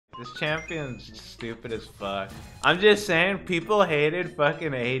This champion's stupid as fuck. I'm just saying, people hated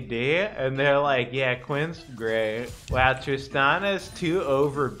fucking AD, and they're like, yeah, Quinn's great. Wow, Tristana's too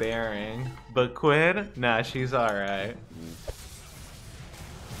overbearing. But Quinn, nah, she's alright.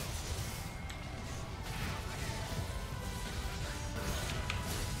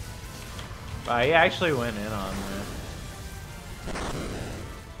 Wow, he actually went in on that.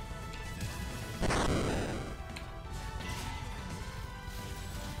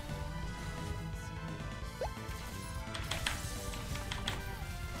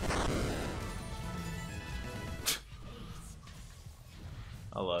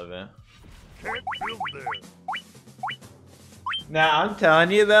 I love it. Now I'm telling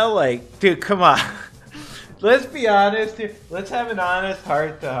you though, like, dude, come on. Let's be honest here. Let's have an honest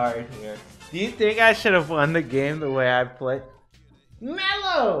heart-to-heart here. Do you think I should have won the game the way I played?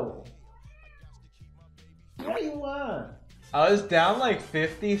 Mellow! What do you want? I was down like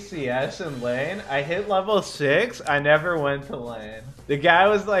 50 CS in lane. I hit level 6. I never went to lane. The guy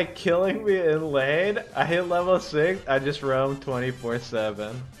was like killing me in lane. I hit level 6. I just roamed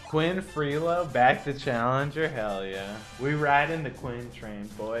 24/7. Quinn Freelo back to challenger. Hell yeah. We riding the Quinn train,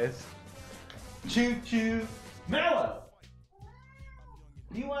 boys. Choo choo. Mellow!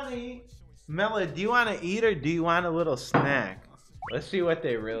 Do you want to eat? Mellow, do you want to eat or do you want a little snack? Let's see what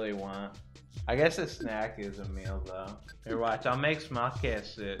they really want. I guess a snack is a meal though. Here, watch. I'll make Smaki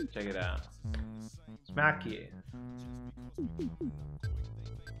sit. Check it out. Smaki.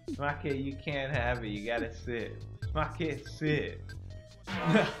 Smaki, you can't have it. You gotta sit. Smaki, sit.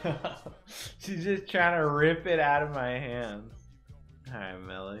 She's just trying to rip it out of my hands. Alright,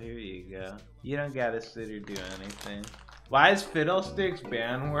 Mello, here you go. You don't gotta sit or do anything. Why is Fiddlesticks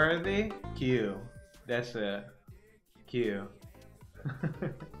ban worthy? Q. That's it. Q.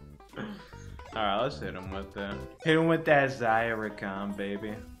 Alright, let's hit him with that. Hit him with that Zyrecom,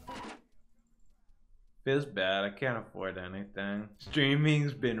 baby. Feels bad, I can't afford anything.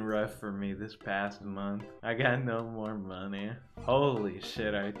 Streaming's been rough for me this past month. I got no more money. Holy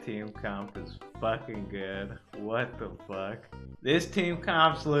shit, our team comp is fucking good. What the fuck? This team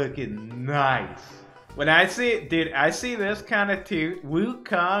comp's looking nice. When I see, dude, I see this kind of team.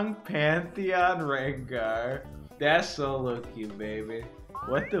 Wukong, Pantheon, Rengar. That's solo queue, baby.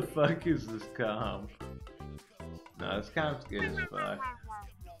 What the fuck is this comp? No, this comp's good as fuck.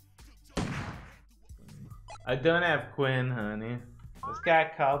 I don't have Quinn, honey. This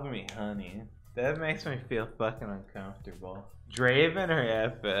guy called me honey. That makes me feel fucking uncomfortable. Draven or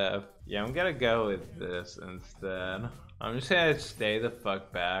FF? Yeah, I'm gonna go with this instead. I'm just gonna stay the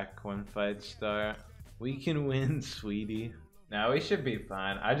fuck back when fights start. We can win, sweetie. Now we should be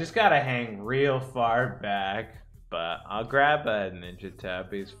fine. I just gotta hang real far back. But I'll grab Ninja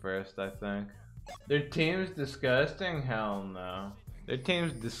Tabbies first, I think. Their team's disgusting? Hell no. Their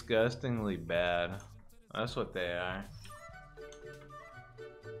team's disgustingly bad. That's what they are.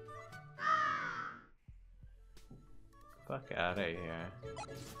 Fuck out of here.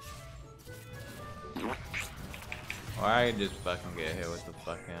 Or I could just fucking get hit with the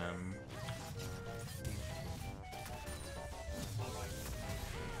fucking...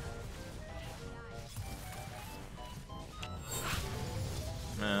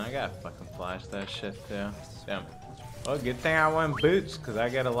 Man, I gotta fucking flash that shit too. Damn. Well, good thing I went boots, cause I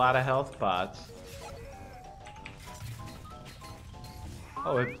get a lot of health pots.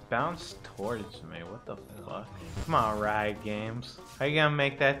 Oh, it bounced towards me. What the fuck? Come on, Riot Games. How you gonna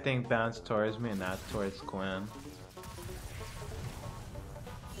make that thing bounce towards me and not towards Quinn?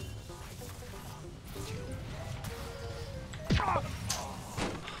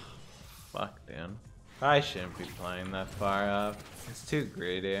 Fuck, dude. I shouldn't be playing that far up. It's too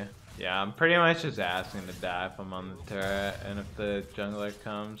greedy. Yeah, I'm pretty much just asking to die if I'm on the turret and if the jungler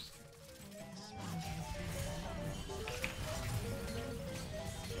comes.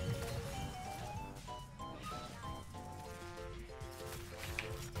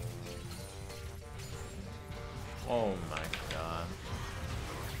 Oh my god.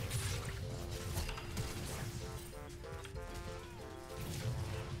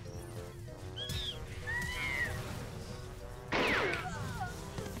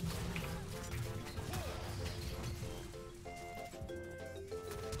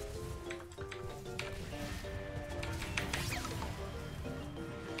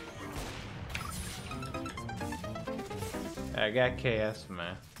 I got KS,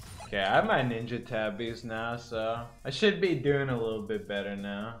 man. Okay, I have my Ninja Tabbies now, so I should be doing a little bit better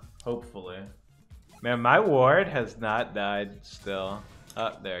now. Hopefully. Man, my ward has not died still.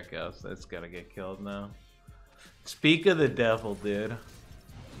 Oh, there it goes. It's gotta get killed now. Speak of the devil, dude.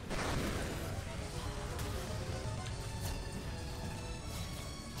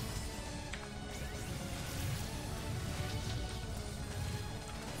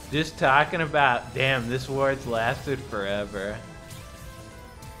 Just talking about, damn, this ward's lasted forever.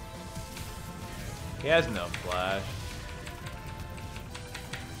 He has no flash.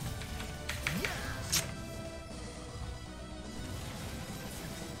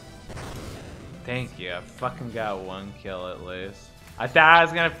 Thank you, I fucking got 1 kill at least. I thought I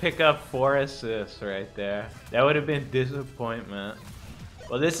was gonna pick up 4 assists right there. That would have been disappointment.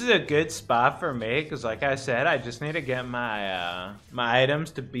 Well, this is a good spot for me, because like I said, I just need to get my my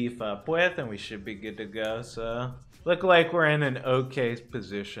items to beef up with, and we should be good to go, so... Look like we're in an okay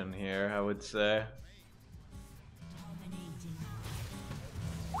position here, I would say.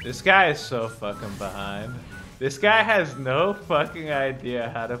 This guy is so fucking behind. This guy has no fucking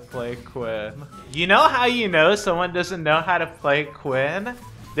idea how to play Quinn. You know how you know someone doesn't know how to play Quinn?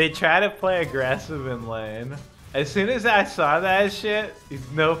 They try to play aggressive in lane. As soon as I saw that shit, he's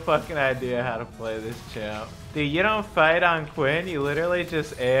no fucking idea how to play this champ. Dude, you don't fight on Quinn, you literally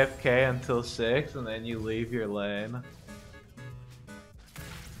just AFK until 6 and then you leave your lane.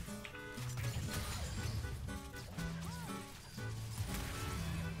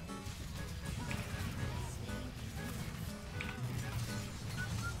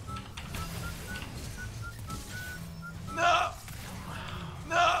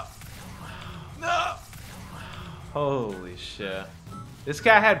 Holy shit. This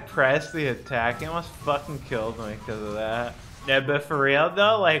guy had pressed the attack. He almost fucking killed me because of that. Yeah, but for real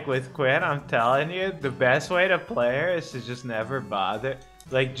though, like with Quinn, I'm telling you, the best way to play her is to just never bother.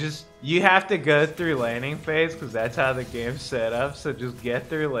 Like just, you have to go through laning phase because that's how the game's set up. So just get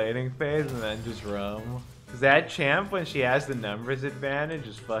through laning phase and then just roam. Because that champ, when she has the numbers advantage,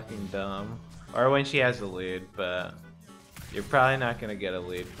 is fucking dumb. Or when she has the lead, but you're probably not going to get a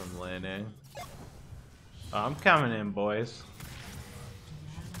lead from laning. Oh, I'm coming in, boys.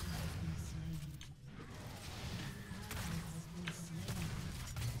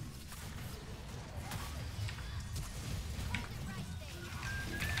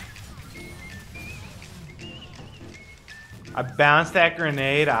 I bounced that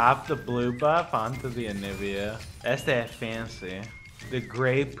grenade off the blue buff onto the Anivia. That's that fancy. The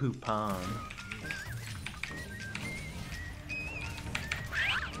Grey Poupon.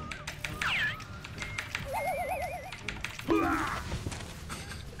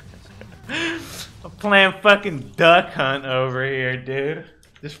 I'm playing fucking duck hunt over here, dude.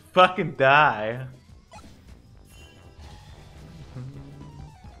 Just fucking die.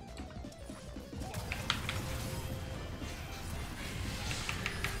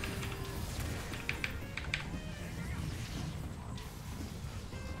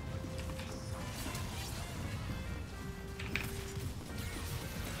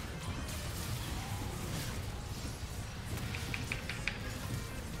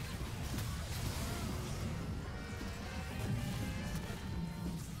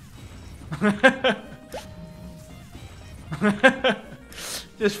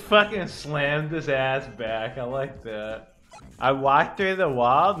 Just fucking slammed his ass back. I like that. I walked through the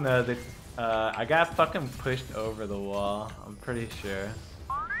wall. No, I got fucking pushed over the wall. I'm pretty sure.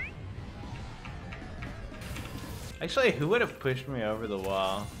 Actually, who would have pushed me over the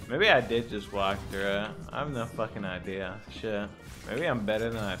wall? Maybe I did just walk through it. I have no fucking idea. Shit. Maybe I'm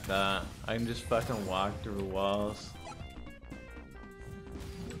better than I thought. I can just fucking walk through walls.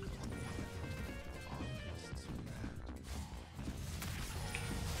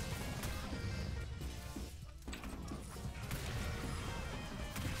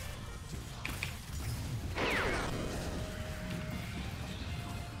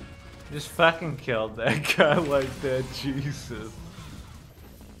 Just fucking killed that guy like that, Jesus.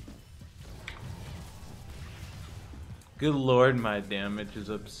 Good lord, my damage is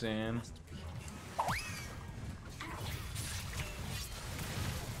obscene.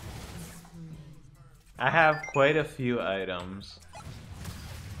 I have quite a few items.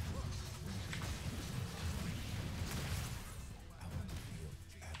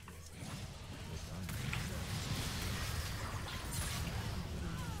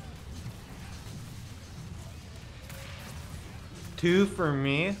 Two for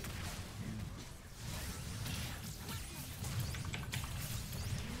me.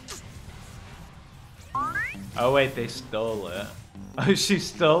 Oh wait, they stole it. Oh, she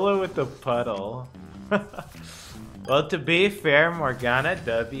stole it with the puddle. Well, to be fair, Morgana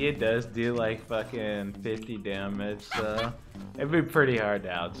W does do like fucking 50 damage, so it'd be pretty hard to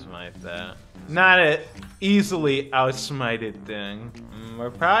outsmite that. Not an easily outsmited thing. We're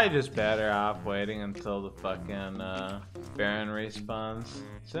probably just better off waiting until the fucking Baron respawns.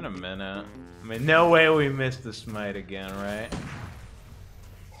 It's in a minute. I mean, no way we missed the smite again, right?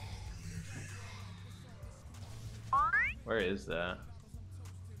 Where is that?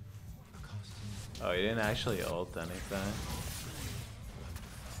 Oh, he didn't actually ult anything.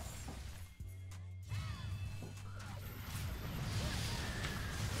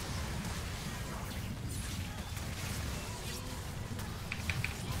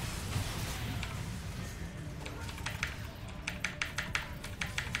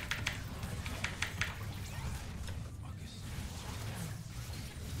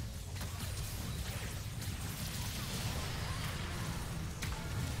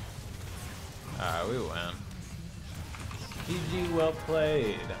 Alright, we win. GG, well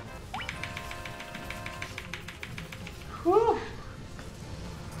played. Whew.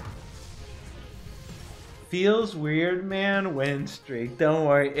 Feels weird, man. Win streak. Don't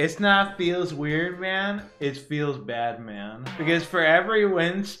worry. It's not feels weird, man. It's feels bad, man. Because for every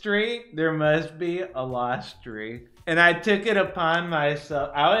win streak, there must be a loss streak. And I took it upon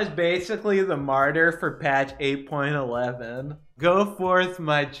myself. I was basically the martyr for patch 8.11. Go forth,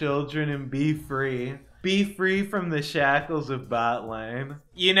 my children, and be free. Be free from the shackles of bot lane.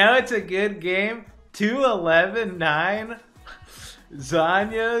 You know it's a good game? 2-11-9.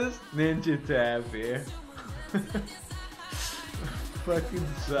 Zanya's Ninja Tabby. Fucking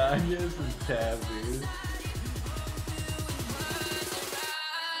Zanya's and Tabbies.